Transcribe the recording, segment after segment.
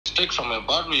mistake from your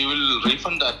part, we will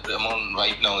refund that amount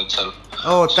right now itself.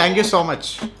 Oh, thank you so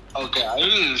much. Okay, I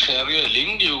will share you a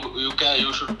link.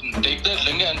 You should take that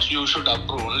link and you should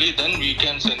approve. Only then we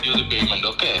can send you the payment.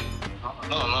 Okay?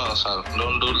 No, sir.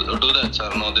 Don't do that, sir.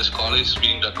 No, this call is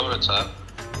being recorded, sir.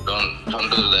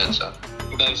 Don't do that, sir.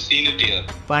 You have seen it here.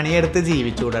 പണിയെടുത്ത്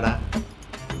ജീവിച്ചൂടടാ.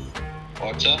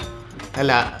 What, sir?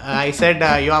 അല്ല, I said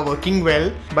you are working well,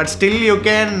 but still you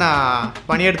can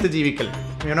പണിയെടുത്ത് ജീവിക്കൽ.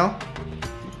 You know?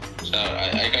 Sir,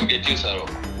 I can get you, sir.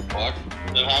 What?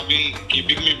 You have been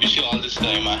keeping me busy all this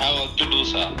time. I have work to do,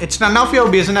 sir. It's none of your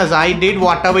business. I did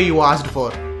whatever you asked for.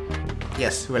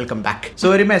 Yes, welcome back. So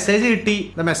ഒരു message കിട്ടി.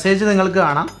 Message നിങ്ങൾക്ക്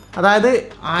കാണാം. അതായത്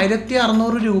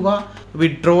 1600 രൂപ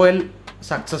withdrawal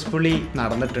successfully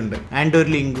നടന്നിട്ടുണ്ട്. And ഒരു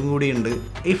ലിങ്കും കൂടി ഉണ്ട്.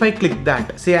 If I click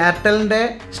that, എയർടെലിൻ്റെ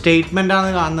statement ആണ്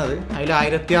കാണുന്നത്. അതിൽ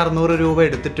 1600 രൂപ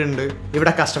എടുത്തിട്ടുണ്ട്.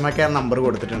 ഇവിടെ കസ്റ്റമർ കെയർ നമ്പർ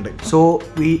കൊടുത്തിട്ടുണ്ട്. So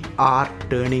we R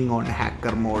turning on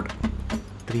hacker mode.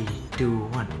 3, 2,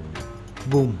 1.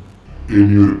 Boom.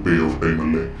 Your payout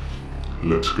time.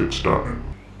 Let's get started.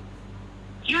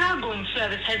 Your outgoing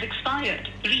service has expired.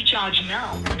 Recharge now.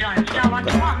 Dial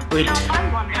 *121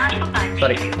 *51# for bank.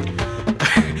 Sorry.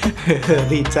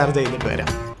 Recharge ചെയ്തിട്ട് വരാം.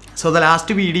 So the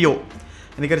last video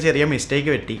എനിക്കൊരു ചെറിയ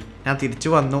mistake പറ്റി. ഞാൻ തിരിച്ചു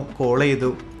വന്നു, call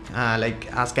ചെയ്തു, like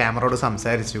ആ സ്കാമറോട്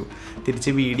സംസാരിച്ചു.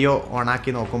 തിരിച്ച് വീഡിയോ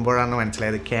ഓണാക്കി നോക്കുമ്പോഴാണ്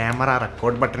മനസ്സിലായത് ക്യാമറ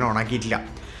റെക്കോർഡ് ബട്ടൺ ഓണാക്കിയിട്ടില്ല.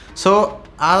 സോ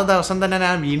ആ ദിവസം തന്നെ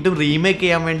ഞാൻ വീണ്ടും റീമേക്ക്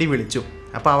ചെയ്യാൻ വേണ്ടി വിളിച്ചു.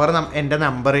 അപ്പോൾ അവർ എൻ്റെ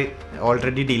നമ്പർ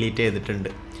ഓൾറെഡി ഡിലീറ്റ്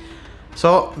ചെയ്തിട്ടുണ്ട്. സോ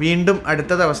വീണ്ടും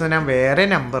അടുത്ത ദിവസം ഞാൻ വേറെ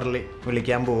നമ്പറിൽ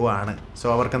വിളിക്കാൻ പോവുകയാണ്. സോ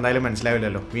അവർക്ക് എന്തായാലും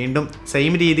മനസ്സിലാവില്ലല്ലോ വീണ്ടും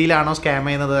സെയിം രീതിയിലാണോ സ്കാം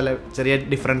ചെയ്യുന്നത്, അല്ല ചെറിയ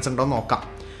ഡിഫറൻസ് ഉണ്ടോ നോക്കാം.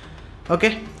 Okay,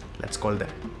 let's call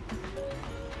dum.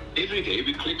 Every day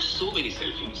we click so many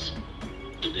selfies.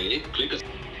 Today, click a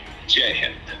Jai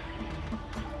Hind.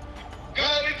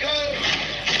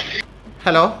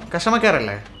 Hello, customer care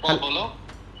है? बोलो.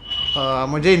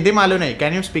 मुझे हिंदी मालूम नहीं.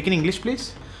 Can you speak in English please?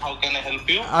 How can I help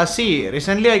you? See,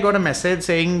 recently I got a message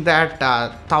saying that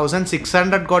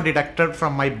 1600 got deducted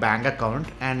from my bank account,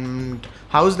 and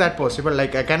how is that possible?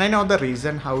 Like, can I know the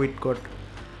reason how it got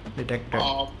deducted?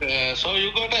 Okay, so you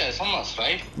got a SMS,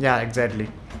 right? Yeah, exactly.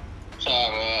 Sir,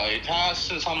 it has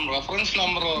some reference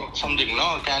number or something, no?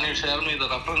 Can you share me the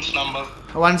reference number?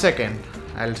 1 second.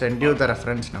 I'll send you the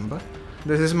reference number.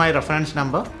 This is my reference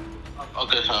number.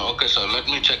 Okay, sir. Let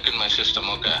me check in my system,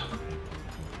 okay?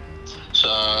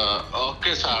 So,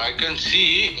 okay, sir. I can see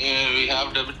we have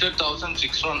debited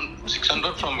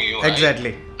 1600 from you, right?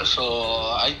 Exactly. So,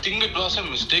 I think it was a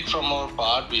mistake from our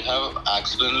part. We have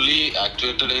accidentally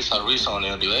activated a service on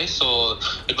your device. So,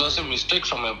 it was a mistake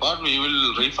from your part. We will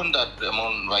refund that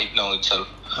amount right now itself.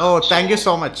 Oh, thank you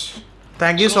so much.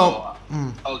 Thank you so much.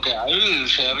 Okay, I will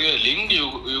share you a link.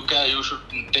 You should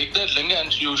take that link and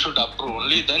you should approve.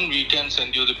 Only then we can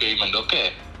send you the payment. Okay.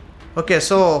 Okay,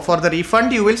 so for the refund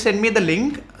you will send me the link.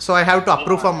 So I have to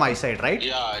approve from my side, right?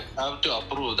 Yeah, I have to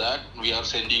approve that. We are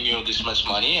sending you this much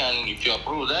money, and if you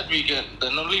approve that,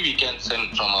 then only we can send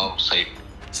from our side.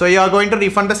 So you are going to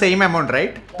refund the same amount,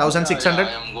 right? 1600.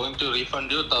 Yeah, I am going to refund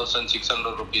you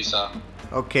 1600 rupees, sir.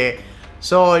 Okay.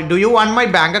 So do you want my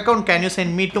bank account? Can you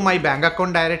send me to my bank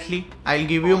account directly? I'll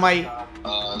give you my...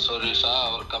 Sorry, sir.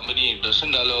 Our company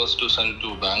doesn't allow us to send to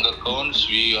bank accounts.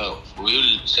 We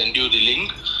will send you the link.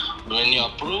 When you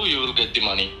approve, you will get the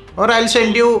money. Or I'll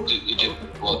send you... It is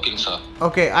working, sir.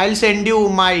 Okay, I'll send you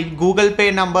my Google Pay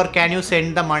number. Can you send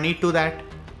the money to that?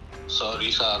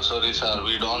 Sorry, sir.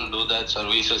 We don't do that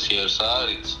services here, sir.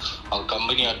 Our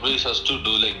company advises us to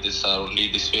do like this, sir. Only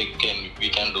this way we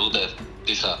can do that,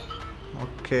 this, sir.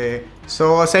 Okay. So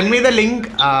send me the link.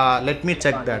 Let me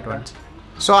check that once.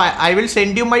 So I will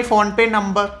send you my phone pay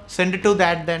number. Send it to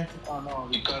that then. No,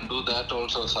 we can't do that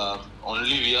also, sir.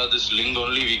 Only via this link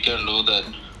only we can do that.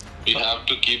 We have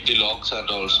to keep the locks and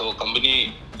also company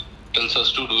tells us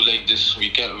to do like this.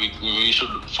 We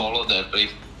should follow that,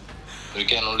 right? We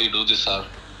can only do this, sir.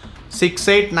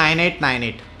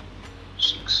 689898.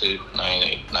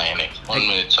 689898. 1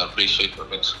 minute, sir. Please wait for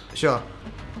minutes. Sure.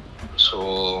 So,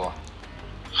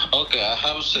 okay, I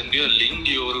have sent you a link.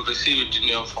 You will receive it in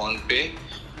your phone pay.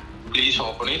 Please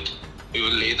open it. You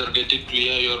will either get it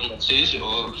via your message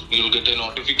or you will get a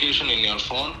notification in your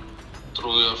phone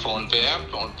through your phone pay app.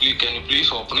 Can you please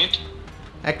open it?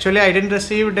 Actually, I didn't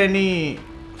receive any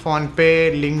phone pay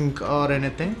link or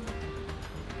anything.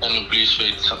 Can you please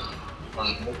wait, sir?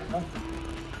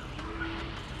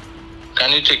 Can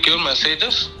you check your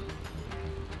messages?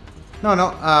 No.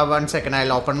 1 second.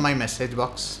 I'll open my message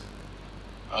box.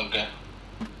 Okay.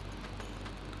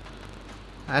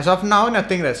 As of now,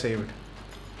 nothing received.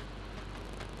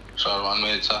 Sir, 1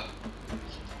 minute, sir.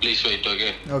 Please wait,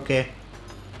 okay? Okay.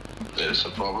 there is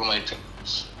a problem, I think.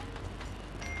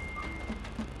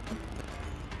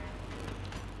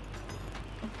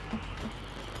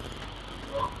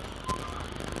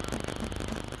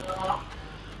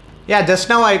 Yeah, just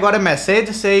now I got a message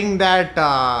saying that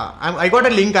I got a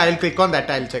link. I'll click on that.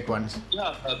 I'll check once.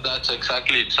 Yeah, that's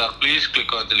exactly it, sir. Please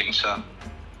click on the link, sir.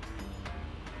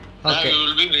 Now Okay. you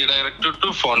will be redirected to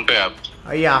PhonePe app,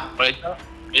 Yeah. right?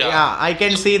 Yeah, I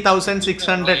can see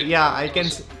 1,600. Yeah, I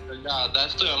can. Yeah,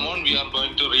 that's the amount we are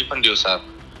going to refund you, sir.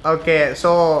 Okay,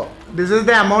 so this is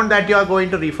the amount that you are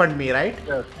going to refund me, right?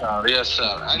 Yes, sir. Yes,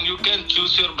 sir. And you can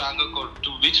choose your bank account.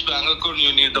 To which bank account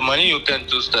you need the money, you can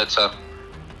choose that, sir.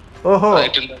 Oh.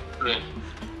 Right in the screen.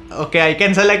 Okay, I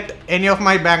can select any of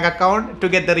my bank account to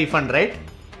get the refund, right?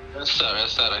 Yes, sir.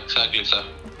 Yes, sir. Exactly, sir.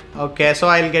 Okay, so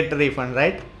I'll get the refund,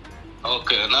 right?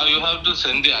 Okay. Now you have to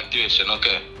send the activation.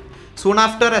 Okay. Soon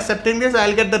after accepting this,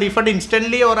 I'll get the refund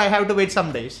instantly, or I have to wait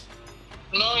some days?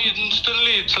 No,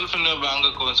 instantly itself in your bank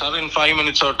account, sir. In 5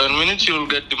 minutes or 10 minutes, you will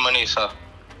get the money, sir.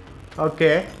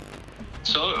 Okay.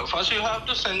 So first you have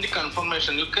to send the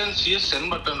confirmation. You can see a send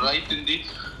button right in the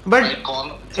But right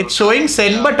corner. it's showing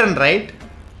send Yeah. button, right?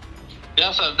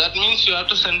 Yeah, sir. That means you have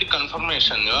to send the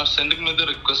confirmation. You are sending me the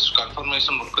request,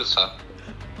 confirmation request, sir.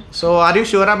 So are you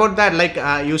sure about that? Like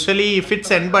usually if it's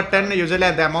send button,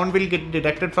 usually the amount will get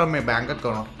deducted from my bank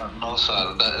account. No, sir.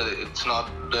 It's not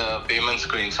the payment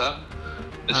screen, sir.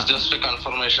 It's just a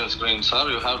confirmation screen, sir.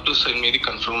 You have to send me the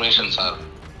confirmation, sir.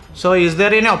 So is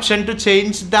there any option to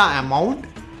change the amount?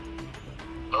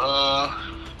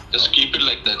 Just keep it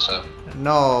like that, sir.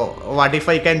 No. What if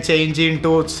I can change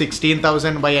into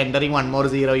 16,000 by entering one more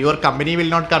zero? Your company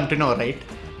will not come to know, right?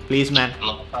 Please, man.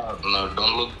 No, sir. No,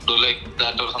 don't do like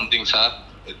that or something, sir.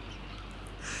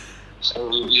 So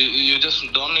you just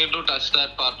don't need to touch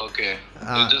that part, okay?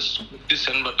 You just click the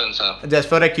send button, sir. Just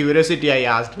for a curiosity, I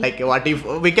asked. Like, what if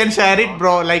we can share it,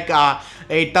 bro? Like,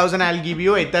 8,000 I'll give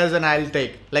you, 8,000 I'll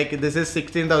take. Like, this is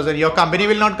 16,000. Your company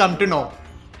will not come to know.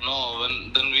 No,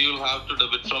 then we will have to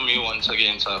debit from you once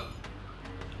again, sir.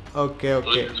 Okay.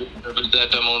 Debit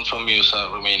that amount from you, sir.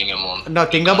 Remaining amount. Now,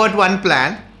 think about one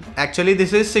plan. Actually,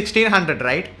 this is 1,600,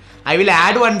 right? I will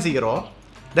add 1 0.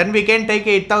 Then we can take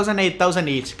 8,000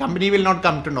 each. Company will not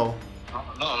come to know.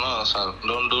 No, sir.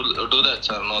 Don't do that,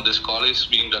 sir. No, this call is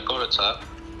being recorded, sir.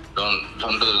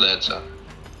 Don't do that, sir.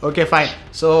 Okay, fine.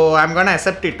 So I'm gonna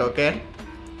accept it. Okay.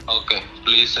 Okay.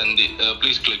 Please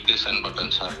please click the send button,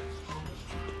 sir.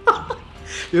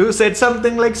 You said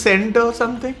something like send or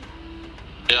something.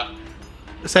 Yeah.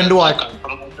 Send what?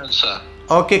 Confirmation, sir.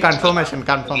 Okay, confirmation.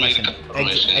 Confirmation,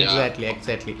 yeah.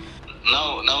 Exactly.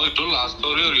 Now it will ask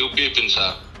for your UPI pin,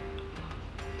 sir.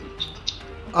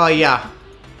 Oh yeah.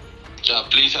 Yeah,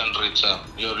 please enter it, sir.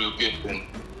 Your UPI pin.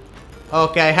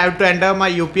 Okay, I have to enter my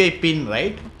UPI pin,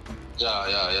 right?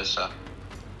 Yes, sir.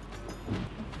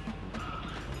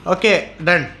 Okay,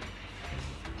 done.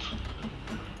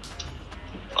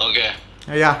 Okay.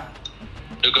 Yeah.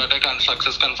 You got a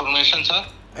success confirmation, sir?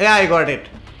 Yeah, I got it.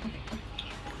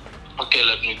 Okay,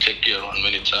 let me check here 1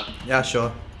 minute, sir. Yeah,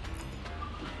 sure.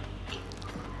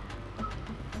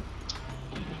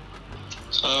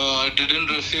 I didn't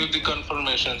receive the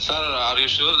confirmation, sir. Are you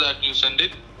sure that you sent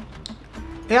it?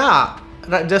 Yeah,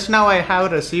 just now I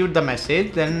have received the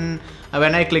message. Then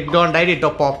when I clicked on that, it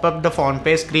popped up the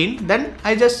PhonePe screen. Then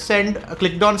I just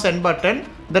clicked on send button.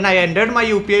 Then I entered my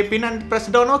UPI pin and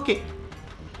pressed on OK.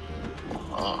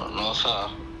 No, sir.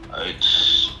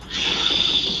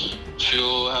 If you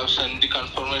have sent the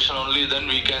confirmation only, then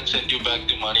we can send you back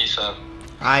the money, sir.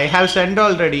 I have sent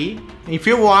already. If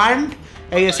you want,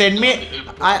 send me.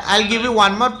 I'll give you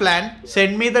one more plan.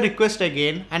 Send me the request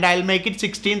again, and I'll make it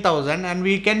 16,000, and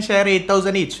we can share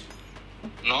 8,000 each.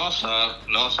 No, sir.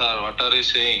 What are you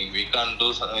saying? We can't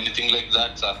do anything like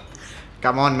that, sir.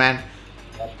 Come on, man.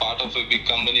 Part of a big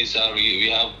company, sir. We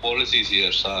have policies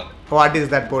here, sir. What is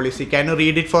that policy? Can you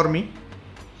read it for me?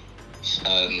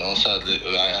 No, sir.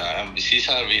 I am busy,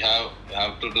 sir. We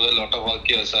have to do a lot of work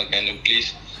here, sir. Can you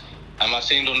please? I'm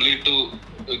asking only to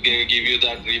give you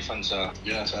that refund, sir.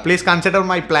 Yeah, sir. Please consider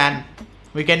my plan.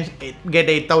 We can get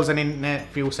 8,000 in a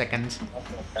few seconds.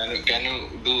 Can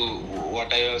you do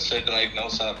what I have said right now,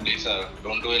 sir? Please, sir.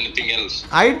 Don't do anything else.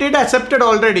 I did accept it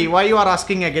already. Why you are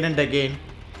asking again and again?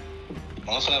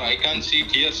 No, sir. I can't see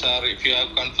it here, sir. If you have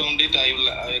confirmed it,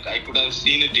 I could have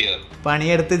seen it here.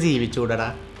 പണിയെടുത്ത് ജീവിച്ചൂടടാ.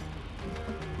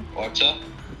 What, sir?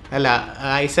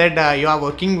 I said you are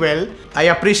working well. I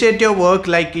appreciate your work.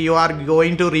 Like you are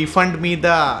going to refund me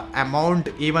the amount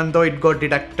even though it got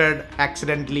deducted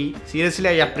accidentally. Seriously,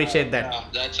 I appreciate that. Yeah,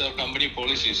 that's a company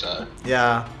policy, sir.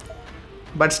 Yeah,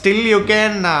 but still you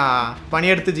can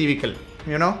പണിയെടുത്ത് ജീവിക്കൽ.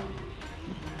 You know.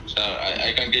 Sir,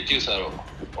 I can get you, sir.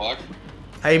 What?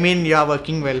 I mean, you are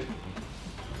working well.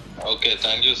 Okay,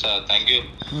 thank you, sir. Thank you.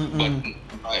 But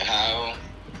I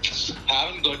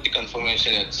haven't got the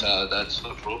confirmation yet, sir. That's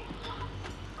not true.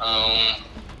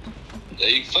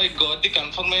 If I got the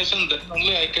confirmation, then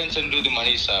only I can send you the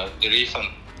money, sir. The refund.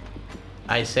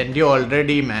 I sent you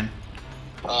already, man.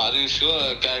 Are you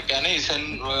sure? Can I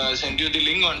send you the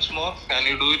link once more? Can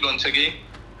you do it once again?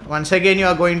 Once again, you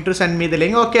are going to send me the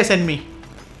link. Okay, send me.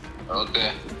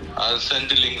 Okay. I'll send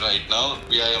the link right now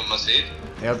via your message.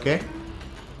 Okay.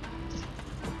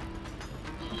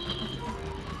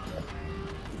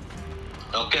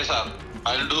 Okay, sir.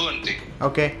 I'll do one thing.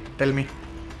 Okay, tell me.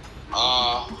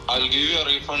 I'll give you a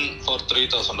refund for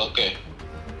 3,000. Okay.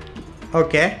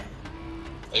 Okay.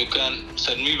 You can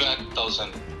send me back 1,000.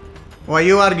 Why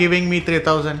you are giving me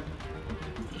 3,000?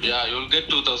 Yeah, you'll get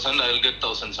 2,000. I'll get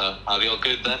 1,000, sir. Are you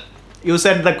okay with that? You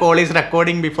said the call is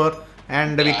recording before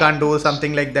and we Yeah. can't do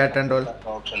something like that and all. That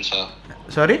option, sir.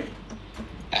 Sorry?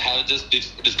 I have just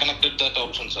disconnected that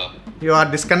option, sir. You are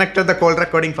disconnected the call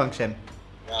recording function.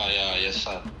 Yeah, yes,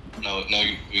 sir. Now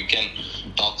we can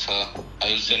talk, sir.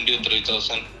 I will send you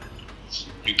 3,000.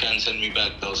 You can send me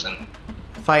back 1,000.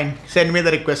 Fine. Send me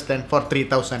the request then for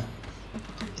 3,000.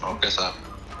 Okay, sir.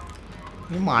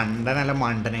 ഈ മണ്ടനല്ല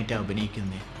മണ്ടനായിട്ട്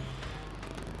അഭിനയിക്കുന്നേ.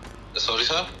 Sorry,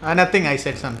 sir? Nothing, I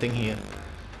said something here.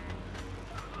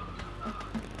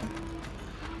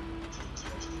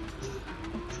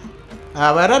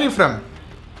 Where are you from?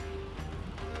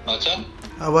 Acha?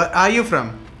 Where are you from?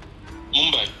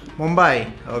 Mumbai.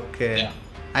 Mumbai. Okay. Yeah.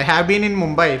 I have been in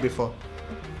Mumbai before.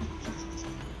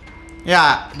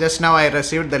 Yeah, just now I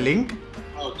received the link.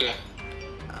 Okay.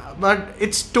 But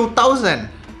it's 2,000.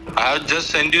 I have just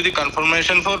sent you the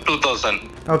confirmation for 2,000.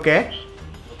 Okay.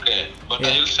 Okay. But Yeah.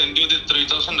 I will send you the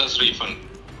 3,000 as refund.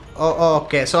 Oh,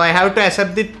 okay. So I have to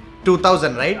accept the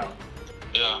 2,000, right?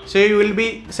 Yeah. So you will be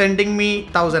sending me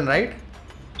 1,000, right?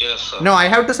 Yes, sir. No, I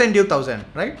have to send you 1,000,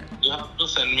 right? You have to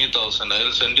send me 1,000. I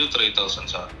will send you 3,000,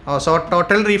 sir. Oh, so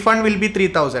total refund will be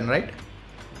 3,000, right?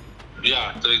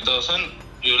 Yeah, 3,000.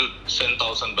 You will send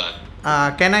 1,000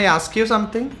 back. Can I ask you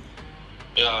something?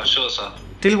 Yeah, sure, sir.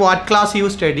 Till what class you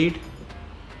studied?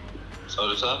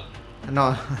 Sorry, sir. No,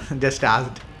 just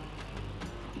asked.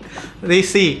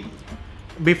 See,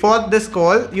 before this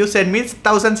call, you sent me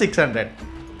 1,600.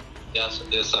 Yes,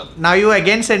 sir. Now you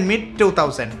again send me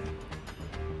 2,000.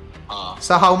 Ah,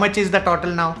 So how much is the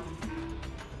total now?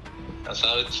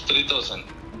 sir, it's 3,000.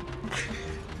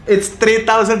 It's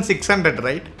 3,600,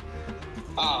 right?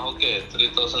 Okay,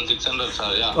 3,600, sir.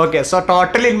 Yeah. Okay, so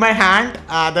total in my hand,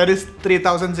 there is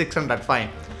 3,600. Fine.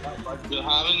 But you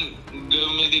haven't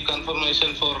given me the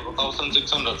confirmation for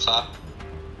 1,600, sir.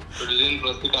 You didn't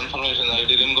press the confirmation. I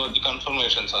didn't got the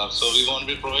confirmation, sir. So we won't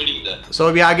be providing that.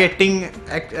 So we are getting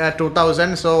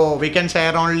 2,000. So we can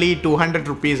share only 200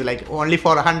 rupees, like only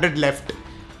for 100 left.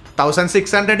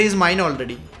 1,600 is mine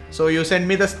already. So you send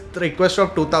me the request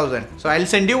of 2,000. So I'll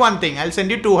send you one thing. I'll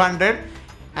send you 200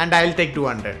 and I'll take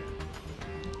 200.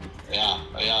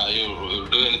 Yeah, you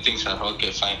do anything, sir.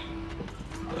 Okay, fine.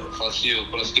 First you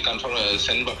press the confirm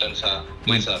send button, sir.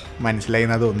 Please, sir. മനസ്സിലായി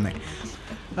എന്നാ തോന്നുന്നേ.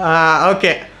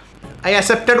 Okay. I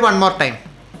accepted one more time.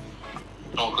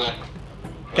 Okay.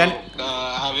 Can-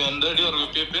 Have you entered your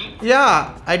UPI pin? Yeah,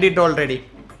 I did already.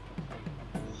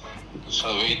 So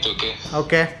wait, okay.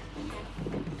 Okay.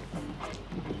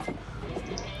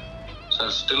 Sir,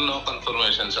 still no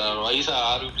confirmation, sir. Why, sir?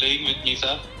 Are you playing with me,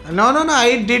 sir? No,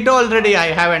 I did already. I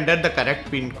have entered the correct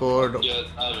pin code. Yeah,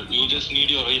 you just need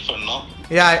your refund, no?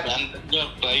 Yeah. And you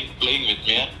are playing with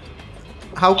me.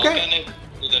 How How can? can I?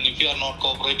 Then if you are not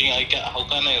cooperating, how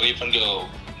can I refund your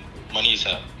money,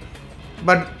 sir?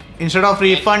 But instead of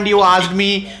refund, you asked me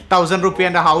 1,000 rupee,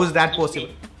 and how is that possible?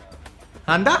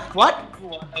 Anda? What?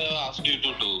 What I asked you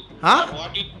to do? Huh? What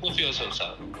do you think of yourself,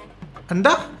 sir?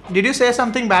 Anda? Did you say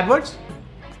something bad words?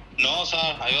 No, sir.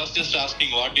 I was just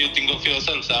asking, what do you think of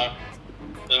yourself, sir?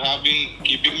 You have been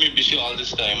keeping me busy all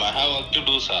this time. I have work to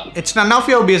do, sir. It's none of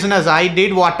your business. I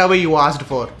did whatever you asked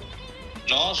for.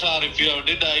 No, sir. If you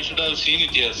did, I should have seen it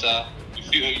here, sir.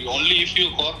 If you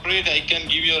cooperate, I can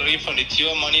give you a refund. It's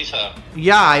your money, sir.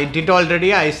 Yeah, I did already.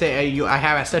 I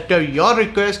have accepted your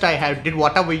request. I have did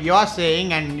whatever you are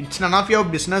saying, and it's none of your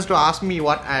business to ask me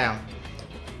what I am.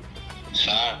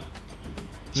 Sir,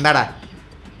 Nada.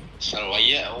 sir,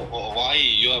 why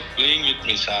you are playing with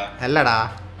me, sir? Ellada.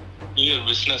 Do your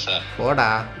business, sir. Oda.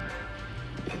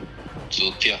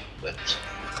 Jyotya. That's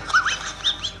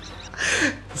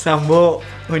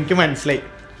സംഭവം എനിക്ക് മനസ്സിലായി.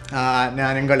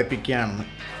 ഞാനും കളിപ്പിക്കുകയാണെന്ന്.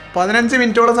 15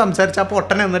 മിനിറ്റോളം സംസാരിച്ചപ്പോൾ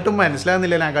ഒട്ടനെ എന്നിട്ടും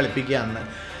മനസ്സിലാകുന്നില്ല ഞാൻ കളിപ്പിക്കുകയാണെന്ന്.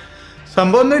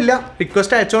 സംഭവമൊന്നുമില്ല,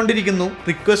 request അയച്ചുകൊണ്ടിരിക്കുന്നു.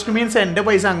 Request means എൻ്റെ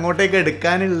പൈസ അങ്ങോട്ടേക്ക്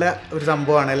എടുക്കാനുള്ള ഒരു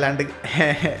സംഭവമാണ്, അല്ലാണ്ട്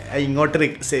ഇങ്ങോട്ട്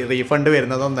റീഫണ്ട്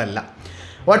വരുന്നതൊന്നല്ല.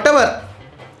 വട്ടെവർ,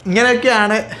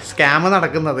 ഇങ്ങനെയൊക്കെയാണ് സ്കാം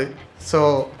നടക്കുന്നത്. സോ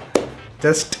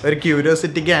ജസ്റ്റ് ഒരു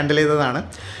ക്യൂരിയോസിറ്റിക്ക് ഹാൻഡിൽ ചെയ്തതാണ്.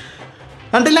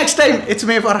 Until next time, it's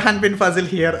me Farhan bin Fazil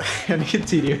here. എനിക്ക്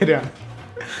ചിരി വരികയാണ്.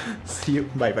 See you.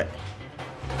 Bye bye.